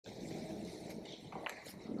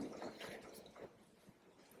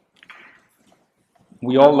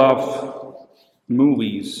We all love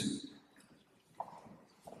movies.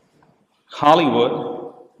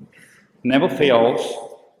 Hollywood never fails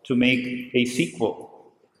to make a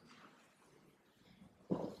sequel.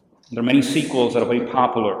 There are many sequels that are very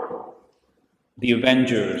popular. The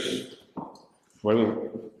Avengers, where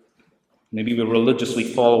maybe we're religiously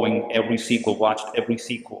following every sequel, watched every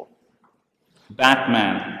sequel.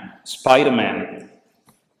 Batman, Spider-Man.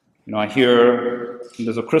 I hear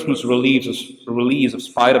there's a Christmas release of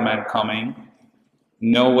Spider-Man coming.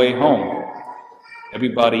 No Way Home.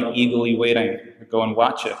 Everybody eagerly waiting to go and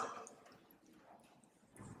watch it.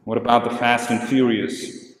 What about the Fast and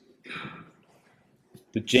Furious?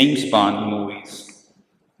 The James Bond movies.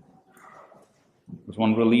 There's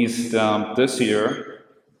one released this year.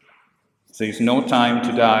 It says No Time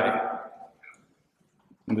to Die.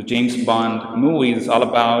 And the James Bond movie is all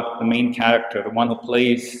about the main character, the one who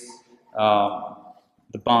plays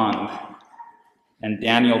the Bond, and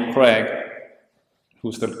Daniel Craig,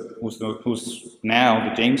 who's now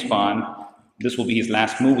the James Bond. This will be his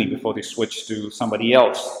last movie before they switch to somebody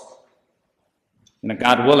else.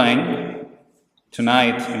 God willing,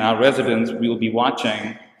 tonight in our residence we will be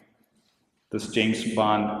watching this James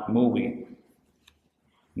Bond movie,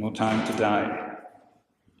 No Time to Die.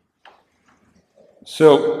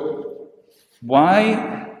 So,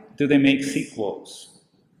 why do they make sequels?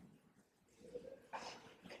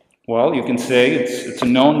 Well, you can say it's a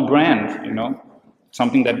known brand,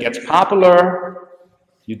 something that gets popular.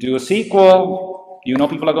 You do a sequel,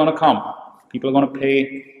 people are going to come. People are going to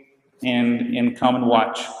pay and come and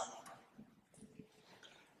watch.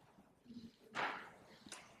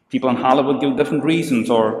 People in Hollywood give different reasons,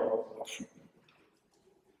 or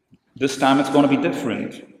this time it's going to be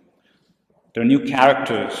different. There are new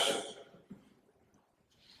characters.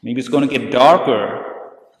 Maybe it's going to get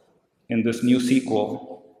darker in this new sequel.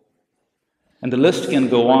 And the list can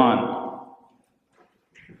go on.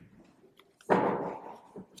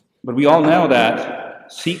 But we all know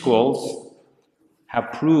that sequels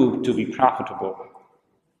have proved to be profitable.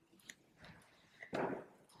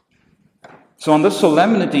 So on this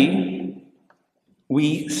solemnity,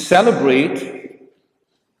 we celebrate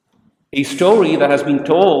a story that has been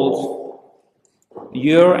told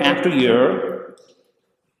year after year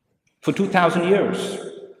for 2,000 years.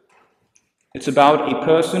 It's about a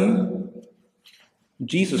person,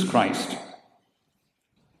 Jesus Christ.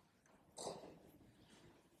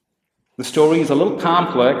 The story is a little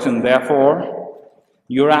complex, and therefore,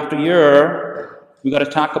 year after year, we got to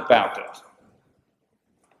talk about it.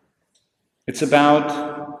 It's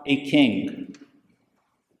about a king.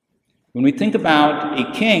 When we think about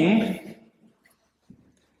a king,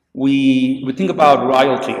 we think about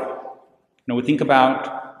royalty. We think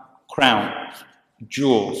about crown,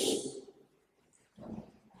 jewels.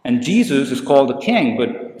 And Jesus is called a king,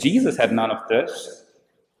 but Jesus had none of this.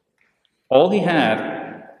 All he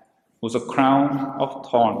had was a crown of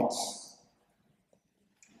thorns.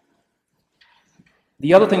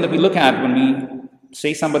 The other thing that we look at when we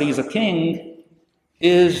say somebody is a king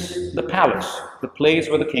is the palace, the place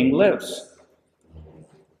where the king lives.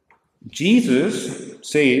 Jesus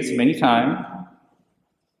says many times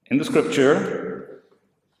in the scripture,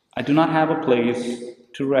 I do not have a place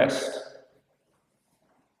to rest.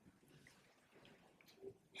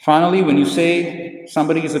 Finally, when you say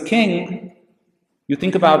somebody is a king, you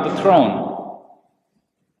think about the throne.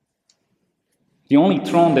 The only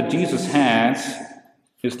throne that Jesus has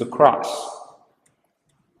is the cross.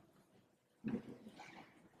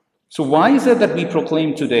 So why is it that we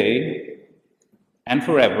proclaim today and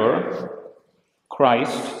forever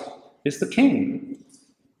Christ is the King?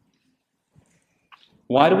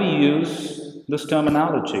 Why do we use this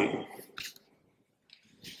terminology?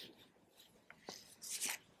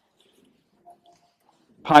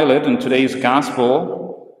 Pilate in today's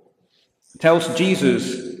gospel tells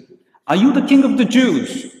Jesus, "Are you the king of the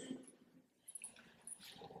Jews?"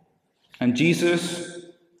 And Jesus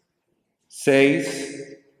says,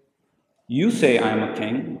 "You say I am a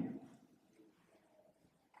king."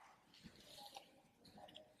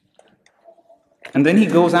 And then he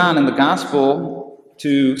goes on in the gospel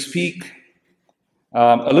to speak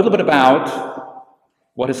a little bit about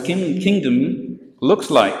what his kingdom looks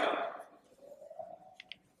like.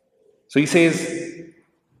 So he says,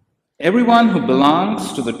 "Everyone who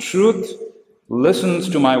belongs to the truth listens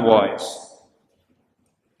to my voice.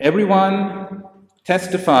 Everyone who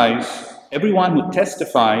testifies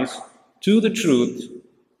to the truth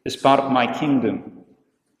is part of my kingdom."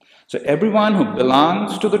 So everyone who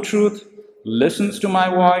belongs to the truth listens to my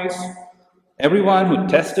voice. Everyone who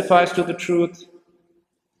testifies to the truth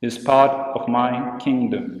is part of my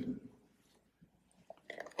kingdom.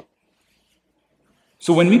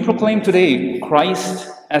 So when we proclaim today Christ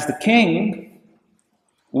as the King,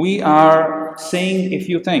 we are saying a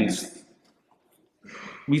few things.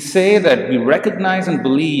 We say that we recognize and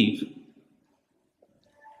believe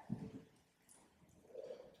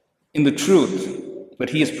in the truth that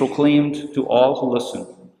he is proclaimed to all who listen.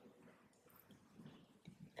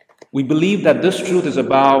 We believe that this truth is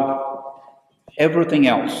above everything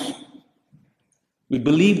else. We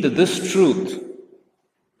believe that this truth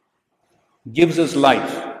gives us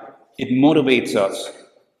life. It motivates us.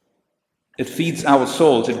 It feeds our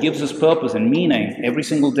souls. It gives us purpose and meaning every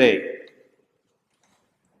single day.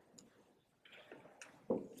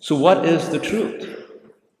 So what is the truth?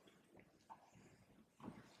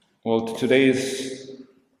 Well, to today's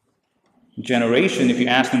generation, if you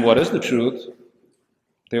ask them what is the truth,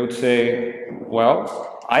 they would say,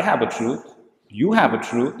 well, I have a truth, you have a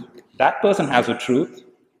truth, that person has a truth.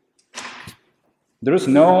 There is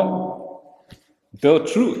no the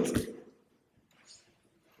truth.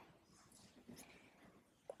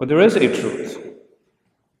 But there is a truth.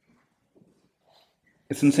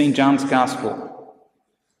 It's in St. John's Gospel.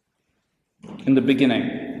 In the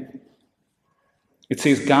beginning, it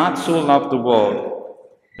says, God so loved the world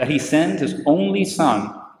that he sent his only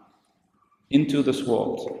Son into this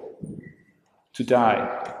world to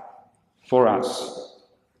die for us,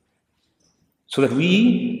 so that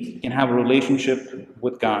we can have a relationship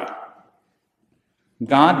with God.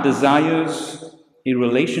 God desires a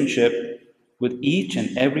relationship with each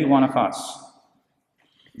and every one of us.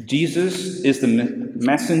 Jesus is the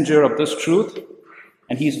messenger of this truth,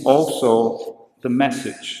 and he's also the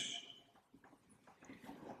message.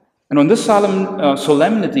 And on this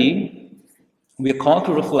solemnity, we are called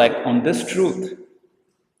to reflect on this truth.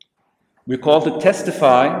 We're called to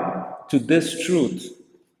testify to this truth.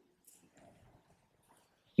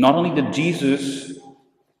 Not only did Jesus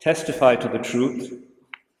testify to the truth,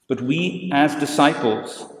 but we as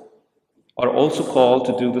disciples are also called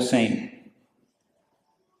to do the same.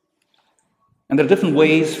 And there are different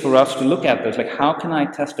ways for us to look at this, like how can I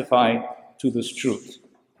testify to this truth?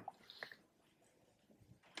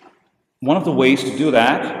 One of the ways to do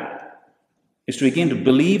that is to begin to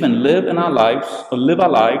believe and live our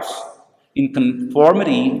lives in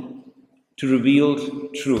conformity to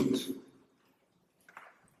revealed truth.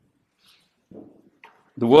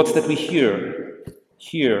 The words that we hear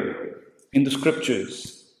in the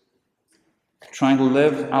scriptures, trying to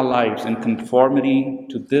live our lives in conformity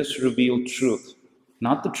to this revealed truth,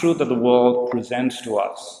 not the truth that the world presents to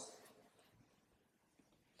us.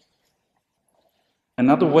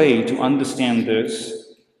 Another way to understand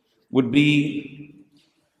this would be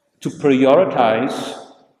to prioritize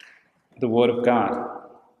the Word of God.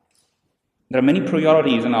 There are many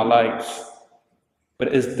priorities in our lives,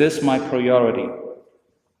 but is this my priority?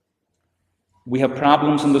 We have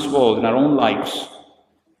problems in this world, in our own lives,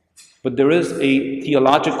 but there is a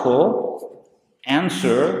theological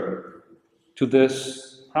answer to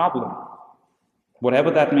this problem, whatever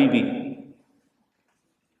that may be.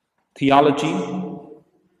 Theology,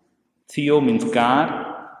 theo means God,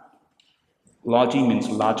 logy means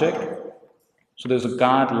logic, so there's a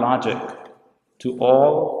God logic to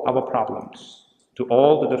all our problems, to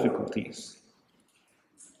all the difficulties.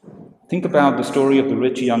 Think about the story of the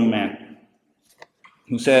rich young man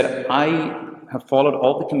who said, I have followed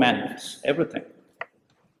all the commandments, everything.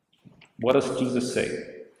 What does Jesus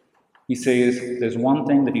say? He says, there's one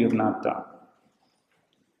thing that you have not done.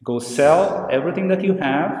 Go sell everything that you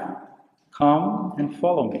have, come and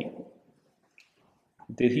follow me.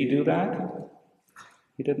 Did he do that?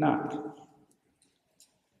 He did not.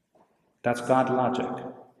 That's God logic.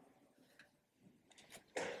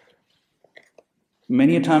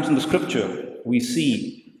 Many a times in the scripture, we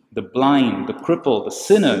see the blind, the crippled, the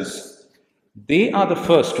sinners. They are the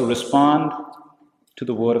first to respond to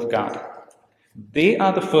the word of God. They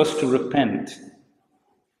are the first to repent.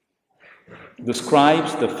 The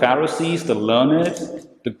scribes, the Pharisees, the learned,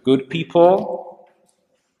 the good people,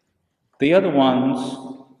 they are the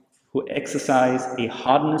ones who exercise a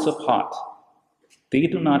hardness of heart. They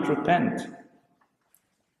do not repent.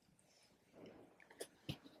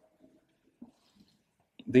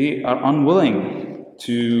 They are unwilling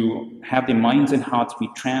to have their minds and hearts be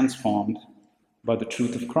transformed by the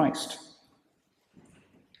truth of Christ.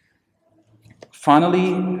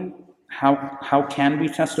 Finally, how can we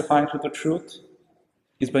testify to the truth?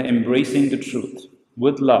 Is by embracing the truth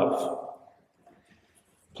with love,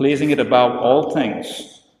 placing it above all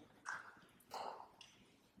things,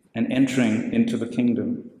 and entering into the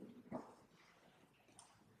kingdom.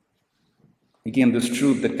 Again, this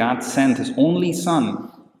truth that God sent his only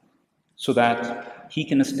Son so that he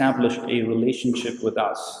can establish a relationship with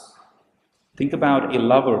us. Think about a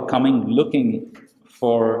lover coming looking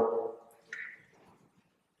for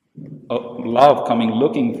a love coming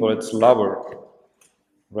looking for its lover,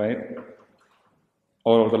 right?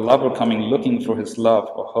 Or the lover coming looking for his love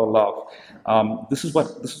or her love. This is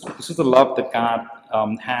the love that God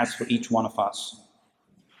has for each one of us.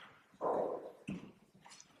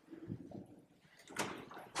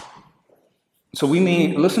 So we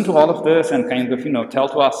may listen to all of this and kind of, tell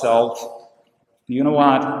to ourselves, you know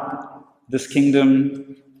what, this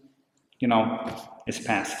kingdom, is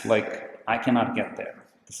past. Like, I cannot get there.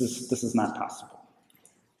 This is not possible.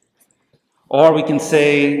 Or we can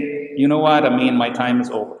say, you know what, my time is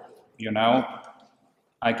over.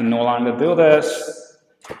 I can no longer do this.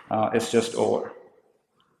 It's just over.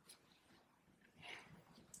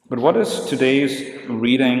 But what does today's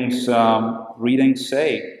readings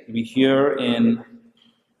say? We hear in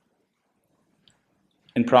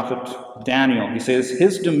prophet Daniel, he says,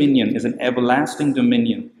 his dominion is an everlasting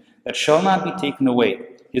dominion that shall not be taken away.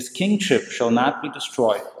 His kingship shall not be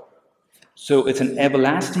destroyed. So it's an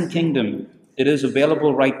everlasting kingdom. It is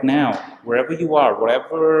available right now, wherever you are,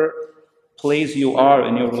 whatever place you are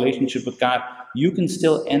in your relationship with God, you can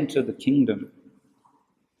still enter the kingdom.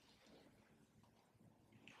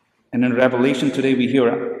 And in Revelation today, we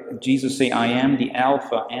hear Jesus say, I am the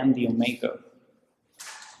Alpha and the Omega.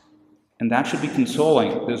 And that should be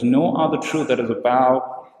consoling. There's no other truth that is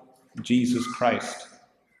about Jesus Christ.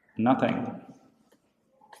 Nothing.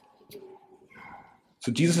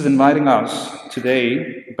 So Jesus is inviting us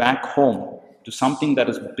today back home to something that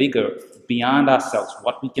is bigger, beyond ourselves,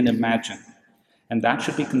 what we can imagine. And that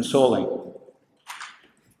should be consoling.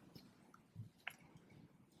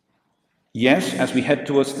 Yes, as we head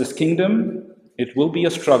towards this kingdom, it will be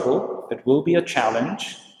a struggle, it will be a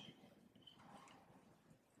challenge.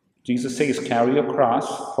 Jesus says, carry your cross,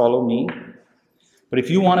 follow me. But if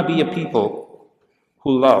you want to be a people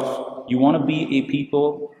who love, you want to be a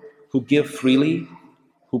people who give freely,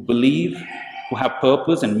 who believe, who have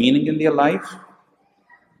purpose and meaning in their life,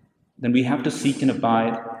 then we have to seek and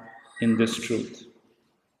abide in this truth.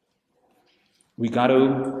 We got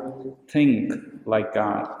to think like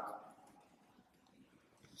God.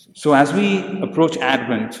 So as we approach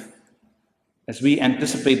Advent, as we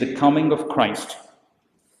anticipate the coming of Christ,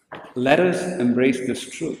 let us embrace this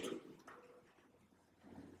truth.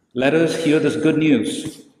 Let us hear this good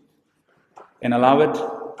news and allow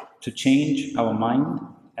it to change our mind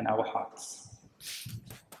and our hearts.